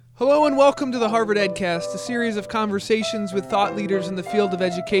Hello and welcome to the Harvard EdCast, a series of conversations with thought leaders in the field of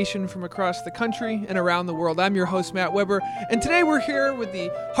education from across the country and around the world. I'm your host, Matt Weber, and today we're here with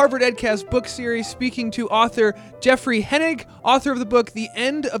the Harvard EdCast book series speaking to author Jeffrey Henig, author of the book The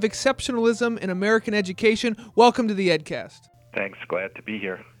End of Exceptionalism in American Education. Welcome to the EdCast. Thanks, glad to be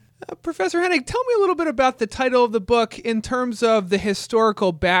here. Professor Henig, tell me a little bit about the title of the book in terms of the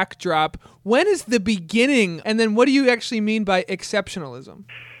historical backdrop. When is the beginning, and then what do you actually mean by exceptionalism?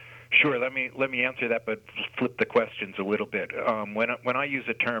 Sure. Let me answer that, but flip the questions a little bit. When I use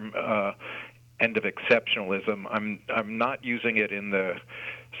the term "end of exceptionalism," I'm not using it in the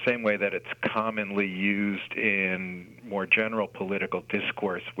same way that it's commonly used in more general political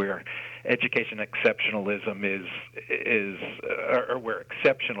discourse, where education exceptionalism or where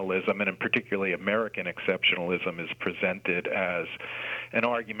exceptionalism, and in particularly American exceptionalism, is presented as an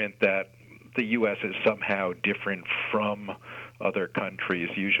argument that the U.S. is somehow different from other countries,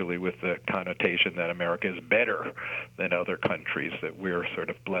 usually with the connotation that America is better than other countries, that we're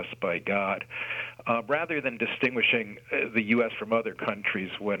sort of blessed by God. Rather than distinguishing the U.S. from other countries,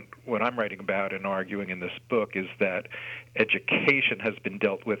 what I'm writing about and arguing in this book is that education has been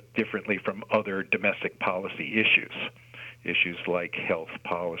dealt with differently from other domestic policy issues like health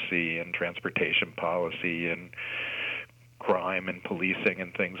policy and transportation policy and crime and policing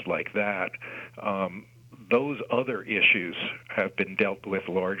and things like that. Those other issues have been dealt with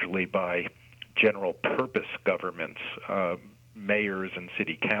largely by general purpose governments, mayors and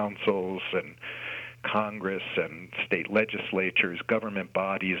city councils and Congress and state legislatures, government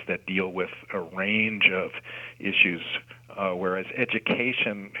bodies that deal with a range of issues, whereas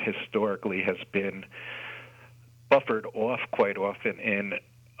education historically has been buffered off quite often in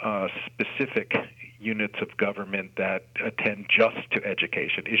specific units of government that attend just to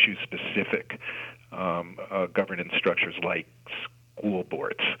education, issue-specific governance structures like school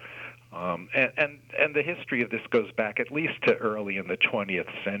boards. And the history of this goes back at least to early in the 20th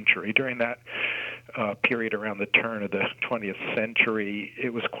century. During that period around the turn of the 20th century,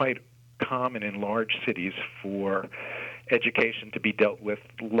 it was quite common in large cities for education to be dealt with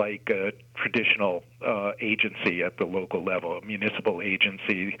like a traditional agency at the local level, a municipal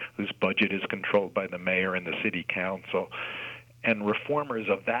agency whose budget is controlled by the mayor and the city council. And reformers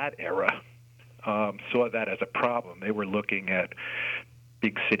of that era saw that as a problem. They were looking at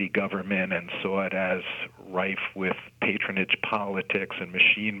big city government and saw it as rife with patronage politics and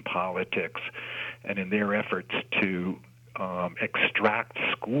machine politics. And in their efforts to extract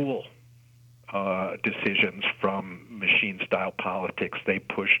school decisions from machine-style politics, they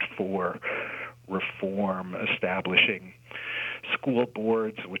pushed for reform, establishing school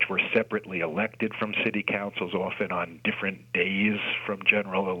boards, which were separately elected from city councils, often on different days from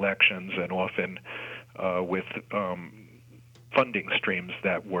general elections, and often with funding streams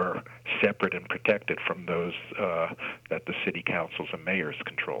that were separate and protected from those that the city councils and mayors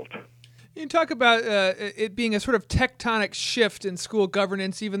controlled. You talk about it being a sort of tectonic shift in school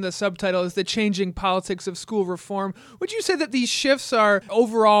governance. Even the subtitle is The Changing Politics of School Reform. Would you say that these shifts are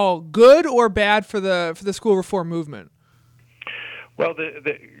overall good or bad for the school reform movement? Well,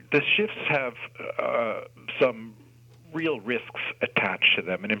 the shifts have some real risks attached to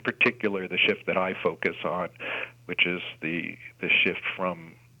them, and in particular the shift that I focus on, which is the shift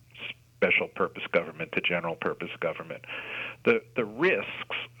from special purpose government to general purpose government. The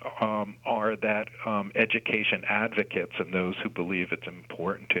risks are that education advocates and those who believe it's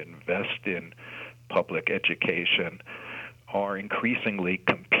important to invest in public education are increasingly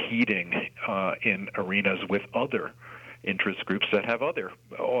competing in arenas with other interest groups that have other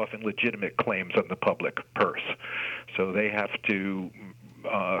often legitimate claims on the public purse. So they have to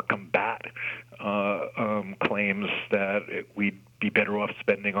combat claims that we'd be better off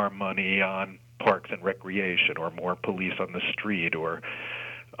spending our money on parks and recreation, or more police on the street, or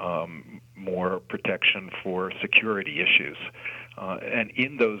more protection for security issues. And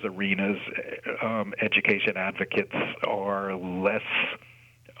in those arenas, education advocates are less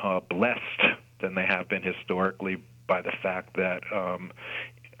blessed than they have been historically by the fact that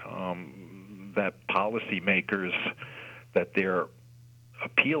that policymakers that they're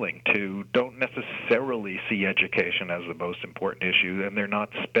appealing to don't necessarily see education as the most important issue, and they're not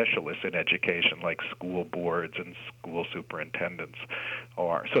specialists in education like school boards and school superintendents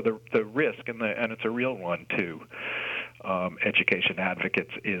are. So the risk, and it's a real one to education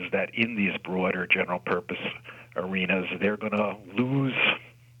advocates, is that in these broader general purpose arenas, they're going to lose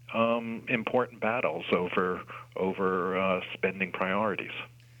important battles over spending priorities.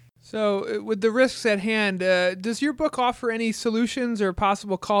 So, with the risks at hand, does your book offer any solutions or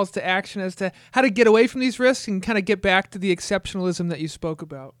possible calls to action as to how to get away from these risks and kind of get back to the exceptionalism that you spoke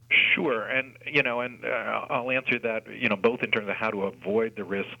about? Sure, and I'll answer that both in terms of how to avoid the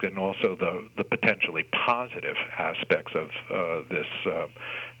risk and also the potentially positive aspects of this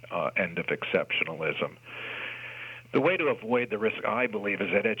end of exceptionalism. The way to avoid the risk, I believe, is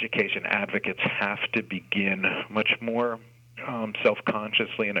that education advocates have to begin much more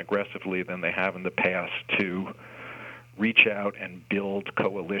self-consciously and aggressively than they have in the past to reach out and build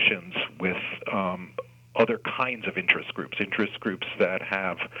coalitions with other kinds of interest groups that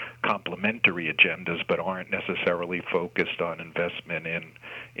have complementary agendas but aren't necessarily focused on investment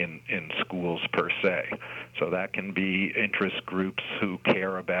in schools per se. So that can be interest groups who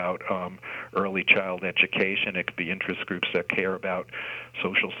care about early child education. It could be interest groups that care about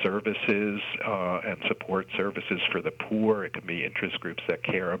social services and support services for the poor. It could be interest groups that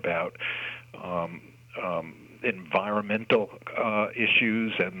care about environmental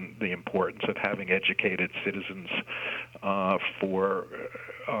issues and the importance of having educated citizens for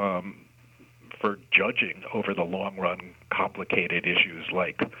judging over the long run complicated issues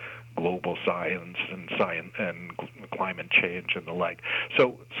like global science and climate change and the like.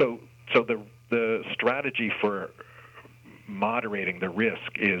 So the strategy for moderating the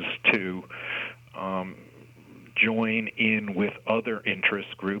risk is to join in with other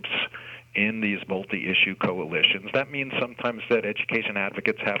interest groups in these multi-issue coalitions. That means sometimes that education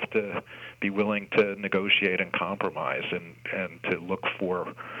advocates have to be willing to negotiate and compromise and to look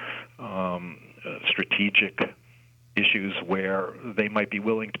for strategic issues where they might be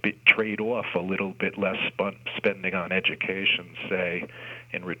willing to trade off a little bit less spending on education, say,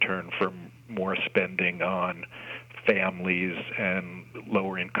 in return for more spending on families and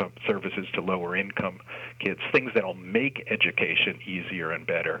lower income services to lower income kids, things that'll make education easier and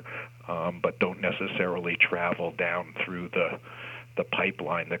better, but don't necessarily travel down through the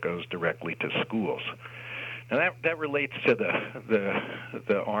pipeline that goes directly to schools. Now that relates to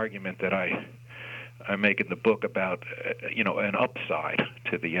the argument that I make in the book about an upside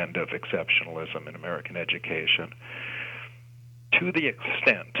to the end of exceptionalism in American education. To the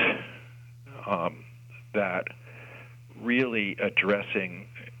extent that really addressing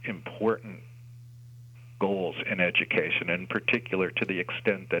important goals in education, in particular to the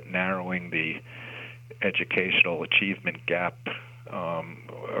extent that narrowing the educational achievement gap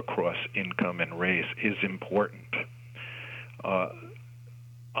across income and race is important.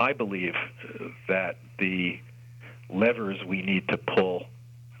 I believe that the levers we need to pull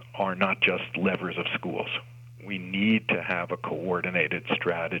are not just levers of schools. We need to have a coordinated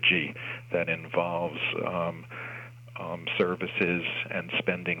strategy that involves services and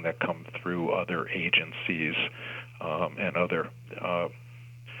spending that come through other agencies and other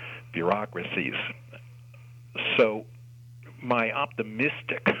bureaucracies. So my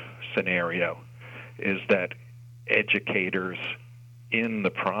optimistic scenario is that educators, in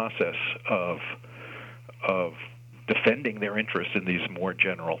the process of defending their interests in these more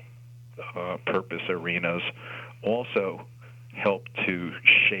general purpose arenas, also help to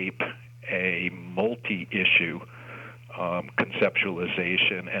shape a multi-issue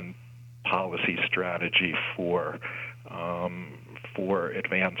conceptualization and policy strategy for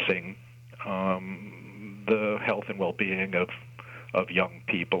advancing the health and well-being of young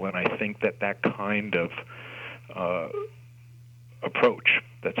people. And I think that kind of approach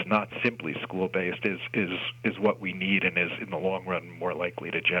that's not simply school-based is what we need and is in the long run more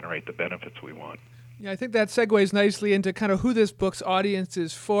likely to generate the benefits we want. Yeah, I think that segues nicely into kind of who this book's audience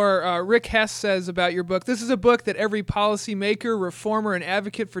is for. Rick Hess says about your book, this is a book that every policymaker, reformer, and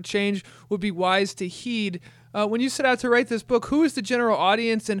advocate for change would be wise to heed. When you set out to write this book, who is the general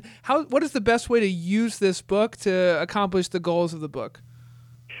audience, and what is the best way to use this book to accomplish the goals of the book?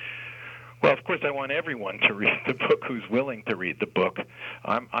 Well, of course, I want everyone to read the book who's willing to read the book.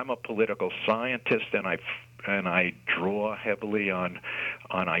 I'm a political scientist, and I draw heavily on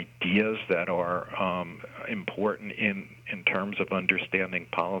ideas that are important in terms of understanding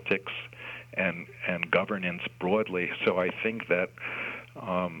politics and governance broadly. So I think that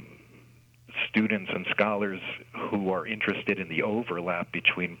students and scholars who are interested in the overlap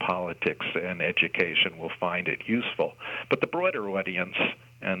between politics and education will find it useful. But the broader audience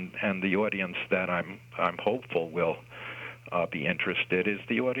and the audience that I'm hopeful will be interested is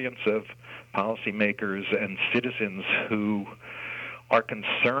the audience of policymakers and citizens who are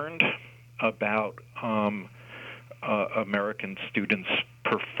concerned about American students'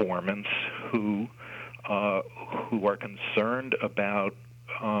 performance, who are concerned about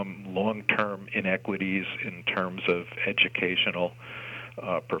long-term inequities in terms of educational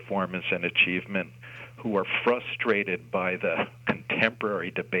performance and achievement, who are frustrated by the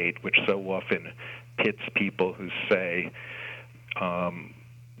contemporary debate, which so often pits people who say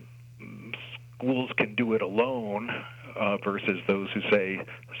schools can do it alone versus those who say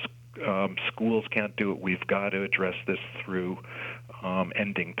schools can't do it. We've got to address this through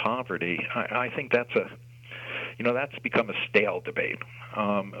ending poverty. I think that's become a stale debate.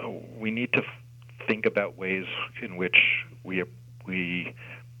 We need to think about ways in which we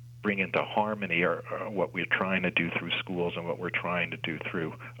bring into harmony what we're trying to do through schools and what we're trying to do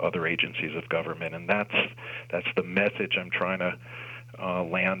through other agencies of government, and that's the message I'm trying to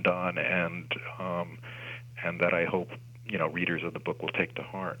land on, and that I hope readers of the book will take to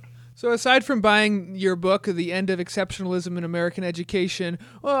heart. So aside from buying your book, The End of Exceptionalism in American Education,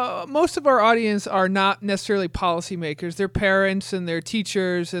 most of our audience are not necessarily policymakers. They're parents and they're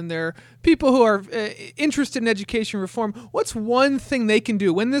teachers and they're people who are interested in education reform. What's one thing they can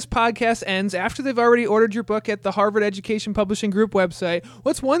do when this podcast ends, after they've already ordered your book at the Harvard Education Publishing Group website?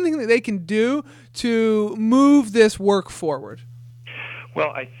 What's one thing that they can do to move this work forward? Well,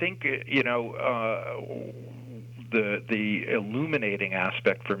 I think, the illuminating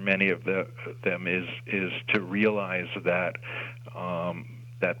aspect for many of them is to realize that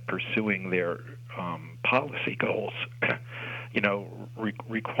that pursuing their policy goals,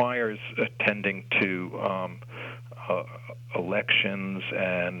 requires attending to elections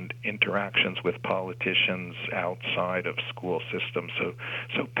and interactions with politicians outside of school systems.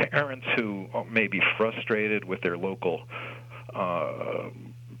 So parents who may be frustrated with their local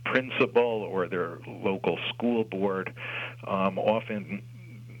principal or their local school board often,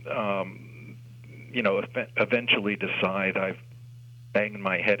 eventually decide, I've banged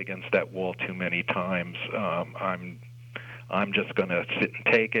my head against that wall too many times. I'm just going to sit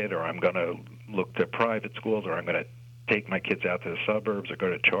and take it, or I'm going to look to private schools, or I'm going to take my kids out to the suburbs or go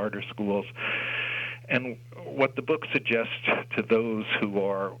to charter schools. And what the book suggests to those who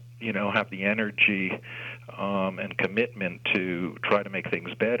are, have the energy and commitment to try to make things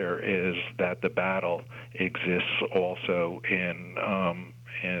better is that the battle exists also in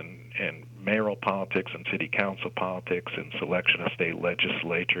mayoral politics and city council politics and selection of state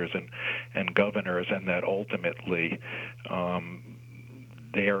legislatures and governors, and that ultimately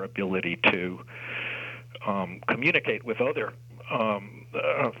their ability to communicate with other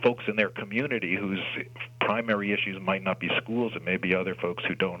folks in their community whose primary issues might not be schools. It may be other folks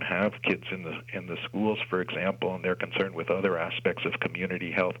who don't have kids in the schools, for example, and they're concerned with other aspects of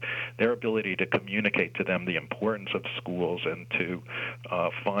community health. Their ability to communicate to them the importance of schools and to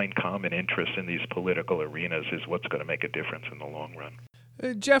find common interests in these political arenas is what's going to make a difference in the long run.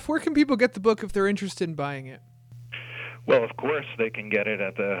 Jeff, where can people get the book if they're interested in buying it? Well, of course, they can get it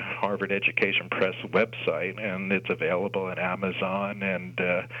at the Harvard Education Press website, and it's available at Amazon and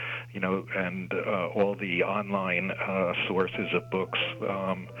all the online sources of books,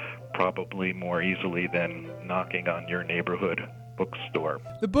 probably more easily than knocking on your neighborhood bookstore.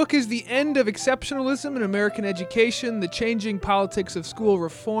 The book is The End of Exceptionalism in American Education, The Changing Politics of School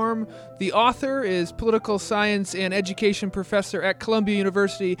Reform. The author is political science and education professor at Columbia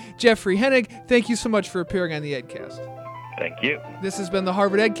University, Jeffrey Henig. Thank you so much for appearing on the EdCast. Thank you. This has been the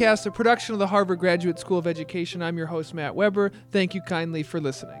Harvard EdCast, a production of the Harvard Graduate School of Education. I'm your host, Matt Weber. Thank you kindly for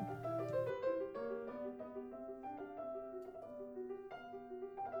listening.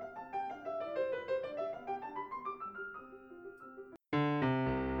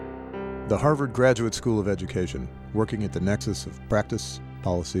 The Harvard Graduate School of Education, working at the nexus of practice,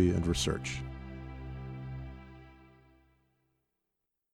 policy, and research.